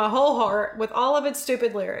love with my whole heart, with all of its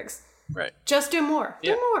stupid lyrics. Right. Just do more.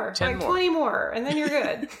 Yeah, do more. 10 like more. 20 more, and then you're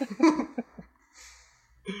good.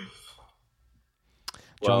 Do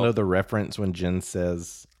y'all know the reference when Jen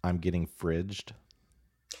says, "I'm getting fridged"?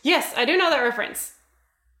 Yes, I do know that reference.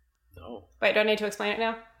 No. Wait, do I need to explain it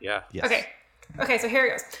now? Yeah. Yes. Okay, so here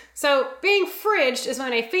it goes. So being fridged is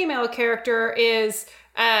when a female character is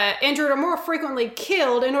injured or more frequently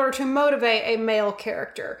killed in order to motivate a male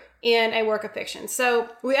character in a work of fiction. So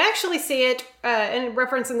we actually see it in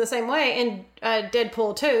reference in the same way in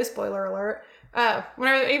Deadpool 2, spoiler alert,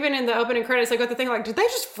 Whenever, even in the opening credits, they got the thing like, did they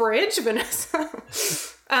just fridge Vanessa?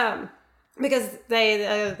 Because they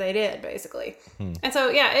did, basically. And so,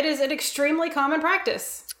 yeah, it is an extremely common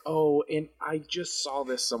practice. Oh, and I just saw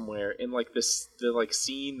this somewhere in like this, the like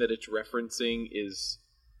scene that it's referencing is,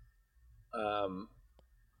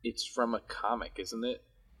 it's from a comic, isn't it?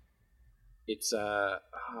 It's oh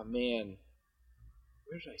man,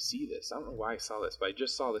 where did I see this? I don't know why I saw this, but I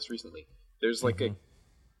just saw this recently. There's like a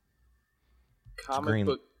comic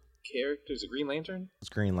book character. Is it Green Lantern? It's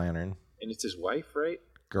Green Lantern, and it's his wife, right?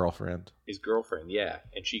 Girlfriend. His girlfriend, yeah,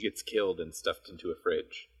 and she gets killed and stuffed into a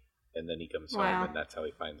fridge. And then he comes home, and that's how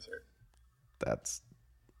he finds her. That's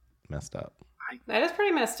messed up. That is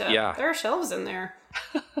pretty messed up. Yeah. There are shelves in there.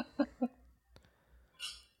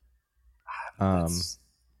 That's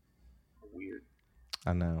weird.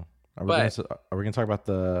 I know. Are we going to talk about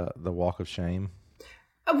the Walk of Shame?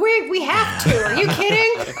 We have to. Are you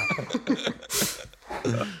kidding?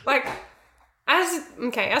 Like,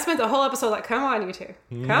 I spent the whole episode like, come on, you two.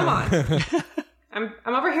 Come on. I'm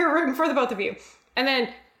over here rooting for the both of you. And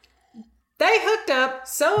then they hooked up.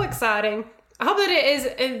 So exciting. I hope that it is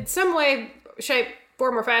in some way, shape,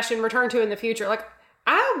 form, or fashion returned to in the future. Like,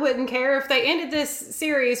 I wouldn't care if they ended this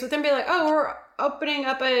series with them being like, oh, we're opening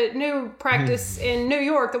up a new practice in New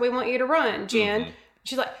York that we want you to run, Jen.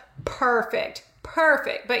 She's like, perfect.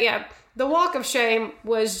 But yeah, the Walk of Shame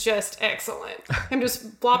was just excellent. Him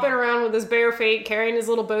just flopping around with his bare feet, carrying his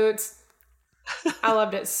little boots. I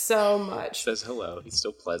loved it so much. Says hello. He's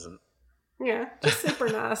still pleasant. Yeah, just super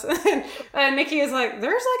nice. And Nikki is like,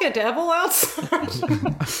 there's like a devil outside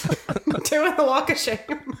doing the Walk of Shame.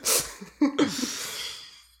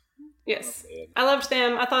 Yes, I loved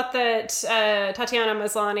them. I thought that Tatiana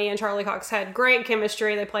Maslany and Charlie Cox had great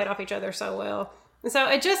chemistry. They played off each other so well. And so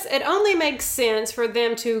it only makes sense for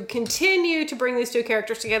them to continue to bring these two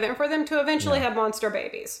characters together and for them to eventually have monster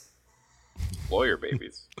babies. Lawyer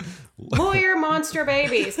babies. Lawyer monster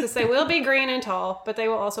babies, because they will be green and tall, but they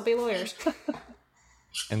will also be lawyers.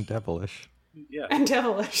 And devilish. Yeah. And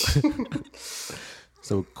devilish.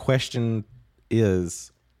 So question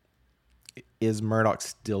is Murdoch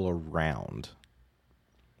still around?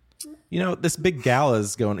 You know, this big gala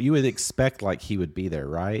is going, you would expect like he would be there,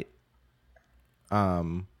 right?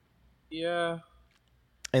 Yeah.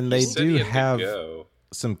 And they do have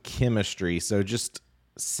some chemistry, so just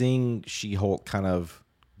seeing She-Hulk kind of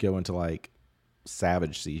go into like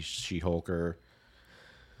savage She-Hulk or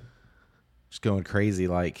just going crazy,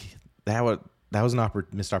 like that was an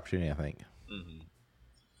missed opportunity, I think.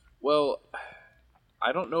 Well,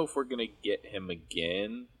 I don't know if we're gonna get him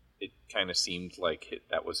again. It kind of seemed like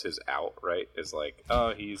that was his out, right? It's like,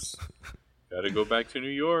 oh, he's got to go back to New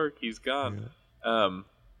York. He's gone.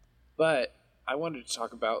 But I wanted to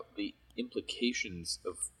talk about the implications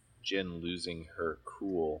of Jen losing her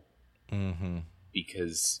cool.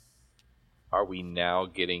 Because are we now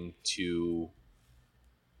getting to,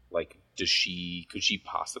 like, could she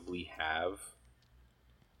possibly have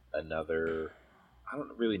another, I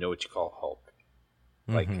don't really know what you call Hulk,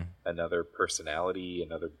 like another personality,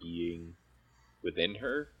 another being within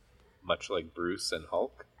her, much like Bruce and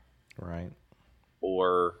Hulk? Right.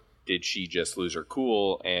 Or did she just lose her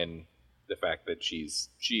cool, and the fact that she's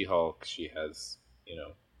She-Hulk, she has,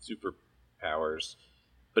 superpowers,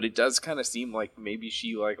 but it does kind of seem like maybe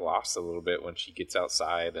she like lost a little bit when she gets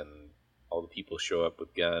outside and all the people show up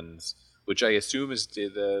with guns, which I assume is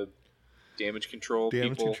the damage control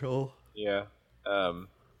people. Yeah.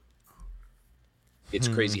 It's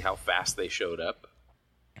crazy how fast they showed up.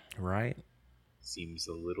 Right. Seems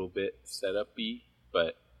a little bit set up-y,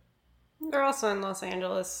 but they're also in Los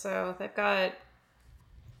Angeles, so I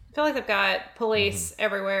feel like they've got police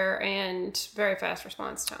everywhere and very fast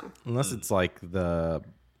response time. Unless it's like the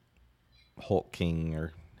Hulk King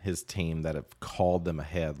or his team that have called them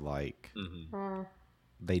ahead, like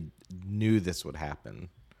they knew this would happen.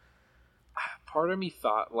 Part of me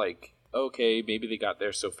thought, like, okay, maybe they got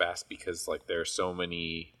there so fast because, like, there are so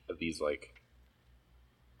many of these, like,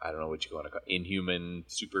 I don't know what you want to call it, inhuman,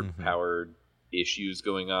 super-powered issues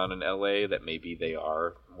going on in LA that maybe they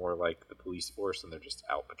are more like the police force and they're just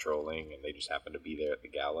out patrolling and they just happen to be there at the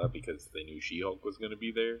gala because they knew She-Hulk was going to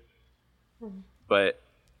be there. But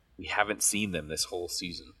we haven't seen them this whole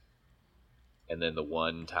season. And then the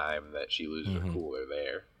one time that she loses her cool, they're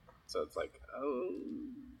there. So it's like, oh,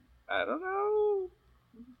 I don't know.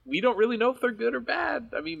 We don't really know if they're good or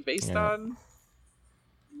bad. I mean, based on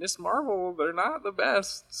Miss Marvel, they're not the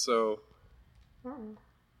best. So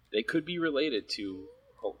they could be related to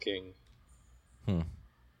Hulk King. And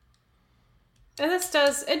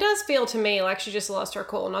it does feel to me like she just lost her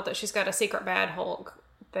cool. Not that she's got a secret bad Hulk,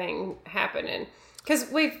 thing happening.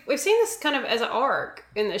 Because we've seen this kind of as an arc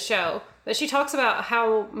in the show, that she talks about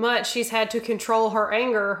how much she's had to control her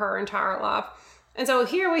anger her entire life. And so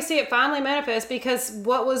here we see it finally manifest because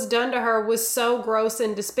what was done to her was so gross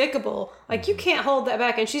and despicable. Like, you can't hold that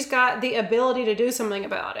back, and she's got the ability to do something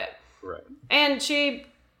about it. Right. And she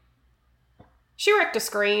wrecked a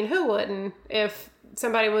screen. Who wouldn't? If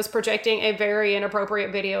somebody was projecting a very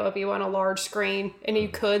inappropriate video of you on a large screen and you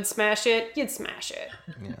could smash it, you'd smash it.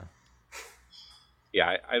 Yeah.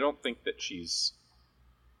 Yeah, I don't think that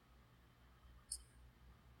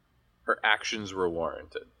her actions were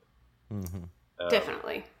warranted. Mm-hmm.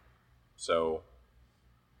 Definitely. So,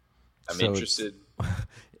 I'm interested.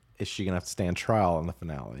 Is she going to have to stand trial in the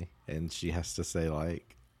finale? And she has to say,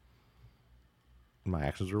 like, my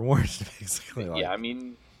actions were warranted, basically. Like, yeah, I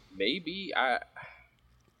mean, maybe.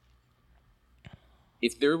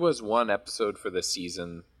 If there was one episode for the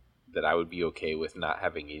season that I would be okay with not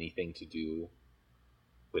having anything to do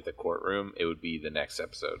with a courtroom, it would be the next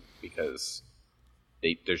episode, because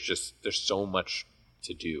there's so much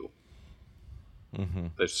to do. Mm-hmm.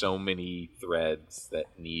 There's so many threads that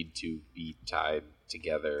need to be tied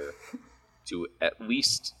together to at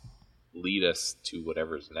least lead us to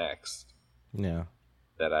whatever's next. Yeah.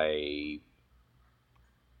 That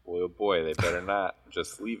boy, oh boy, they better not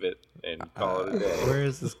just leave it and call it a day. Where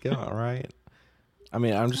is this going, right? I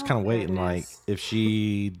mean, I'm just kind of waiting, like, if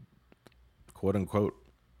she, quote unquote,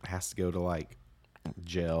 has to go to, like,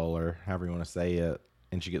 jail or however you want to say it,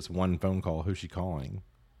 and she gets one phone call, who's she calling?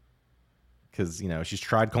 Because, you know, she's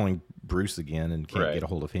tried calling Bruce again and can't get a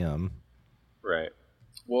hold of him. Right.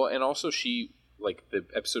 Well, and also like, the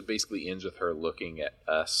episode basically ends with her looking at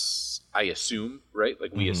us, I assume, right?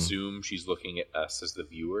 Like, we assume she's looking at us as the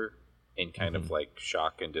viewer in kind of, like,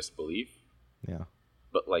 shock and disbelief. Yeah.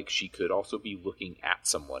 But, like, she could also be looking at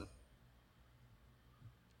someone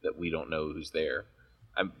that we don't know who's there.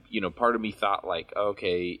 Part of me thought, like,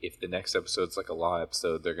 okay, if the next episode's like a law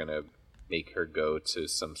episode, they're going to make her go to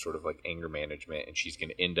some sort of, like, anger management, and she's going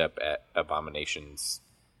to end up at Abomination's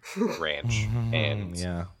ranch. And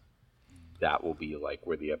that will be, like,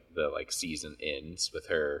 where the like, season ends, with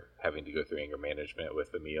her having to go through anger management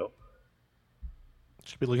with Emil.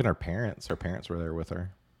 She'd be looking at her parents. Her parents were there with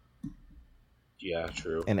her. Yeah,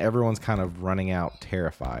 true. And everyone's kind of running out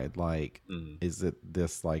terrified. Like, is it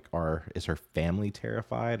this, like, is her family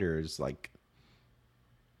terrified, or is, like,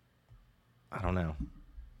 I don't know.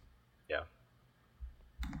 Yeah.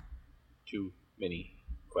 Too many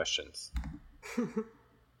questions.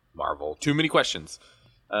 Marvel. Too many questions.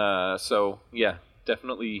 So, yeah,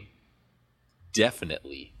 definitely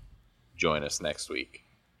join us next week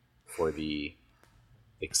for the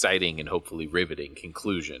exciting and hopefully riveting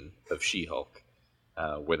conclusion of She-Hulk,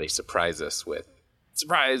 where they surprise us with,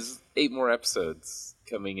 8 more episodes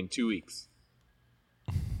coming in 2 weeks.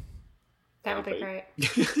 That would be great.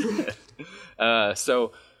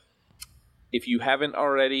 So, if you haven't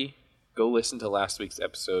already, go listen to last week's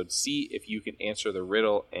episode. See if you can answer the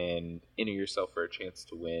riddle and enter yourself for a chance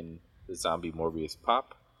to win the Zombie Morbius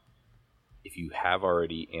Pop. If you have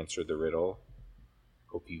already answered the riddle,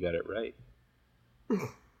 hope you got it right.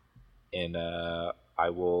 And I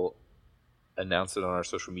will announce it on our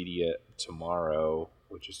social media tomorrow,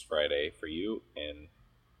 which is Friday for you, and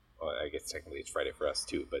well, I guess technically it's Friday for us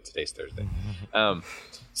too, but today's Thursday.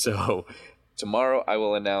 So tomorrow I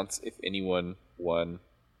will announce if anyone won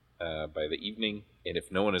by the evening, and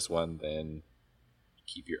if no one has won, then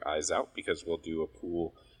keep your eyes out, because we'll do a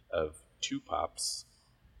pool of 2 pops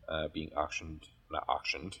being offered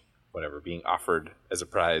as a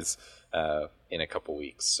prize in a couple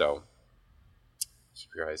weeks. So keep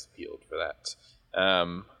your eyes peeled for that.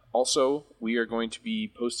 Also, we are going to be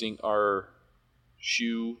posting our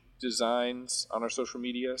shoe designs on our social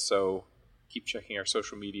media, so keep checking our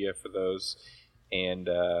social media for those. And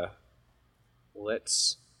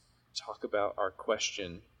let's talk about our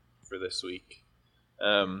question for this week.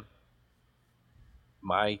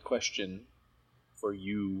 My question for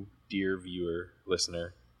you, dear viewer,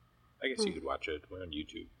 listener, I guess you could watch it. We're on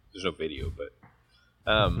YouTube. There's no video, but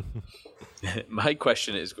my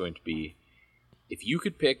question is going to be, if you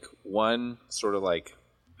could pick one sort of like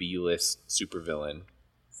B-list supervillain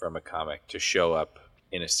from a comic to show up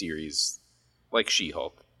in a series like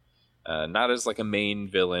She-Hulk, not as like a main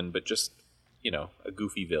villain, but just, a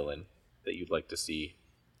goofy villain that you'd like to see,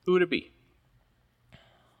 who would it be?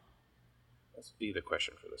 That's be the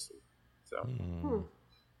question for this week. So.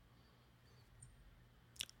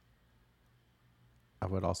 I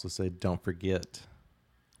would also say, don't forget,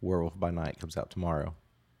 Werewolf by Night comes out tomorrow.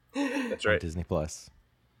 That's right. On Disney Plus.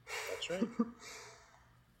 That's right.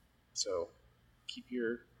 So keep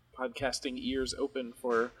your podcasting ears open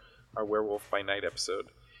for our Werewolf by Night episode.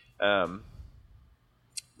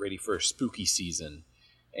 Ready for spooky season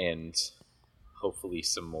and hopefully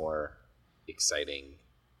some more exciting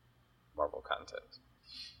Marvel content.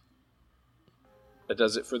 That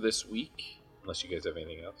does it for this week, unless you guys have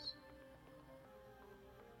anything else.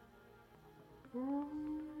 All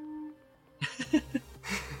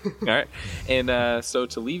right. And so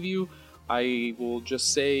to leave you, I will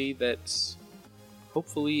just say that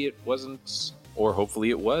hopefully it wasn't, or hopefully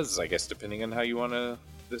it was, I guess, depending on how you want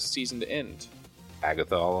this season to end.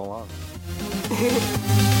 Agatha all along.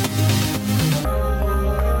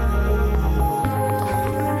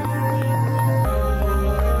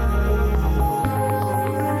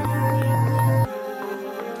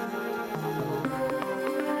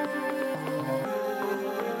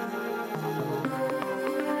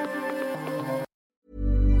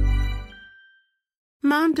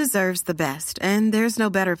 Mom deserves the best, and there's no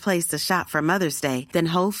better place to shop for Mother's Day than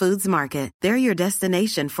Whole Foods Market. They're your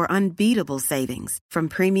destination for unbeatable savings, from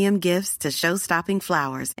premium gifts to show-stopping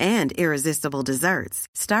flowers and irresistible desserts.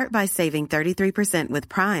 Start by saving 33% with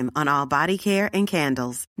Prime on all body care and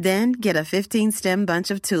candles. Then get a 15-stem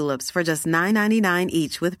bunch of tulips for just $9.99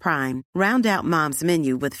 each with Prime. Round out Mom's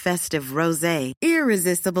menu with festive rosé,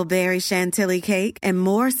 irresistible berry chantilly cake, and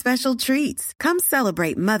more special treats. Come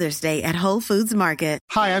celebrate Mother's Day at Whole Foods Market.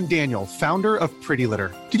 Hi, I'm Daniel, founder of Pretty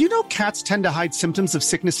Litter. Did you know cats tend to hide symptoms of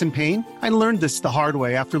sickness and pain? I learned this the hard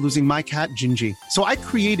way after losing my cat, Gingy. So I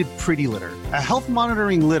created Pretty Litter, a health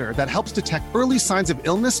monitoring litter that helps detect early signs of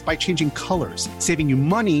illness by changing colors, saving you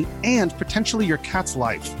money and potentially your cat's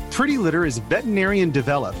life. Pretty Litter is veterinarian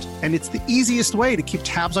developed, and it's the easiest way to keep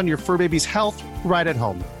tabs on your fur baby's health right at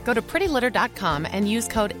home. Go to prettylitter.com and use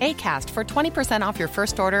code ACAST for 20% off your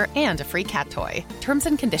first order and a free cat toy. Terms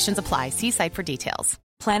and conditions apply. See site for details.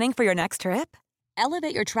 Planning for your next trip?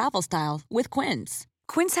 Elevate your travel style with Quince.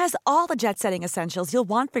 Quince has all the jet-setting essentials you'll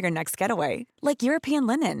want for your next getaway, like European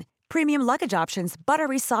linen, premium luggage options,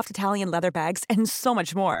 buttery soft Italian leather bags, and so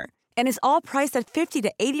much more. And is all priced at 50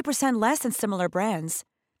 to 80% less than similar brands.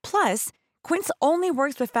 Plus, Quince only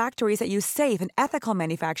works with factories that use safe and ethical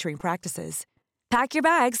manufacturing practices. Pack your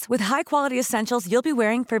bags with high-quality essentials you'll be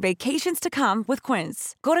wearing for vacations to come with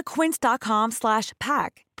Quince. Go to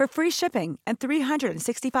quince.com/pack for free shipping and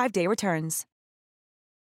 365-day returns.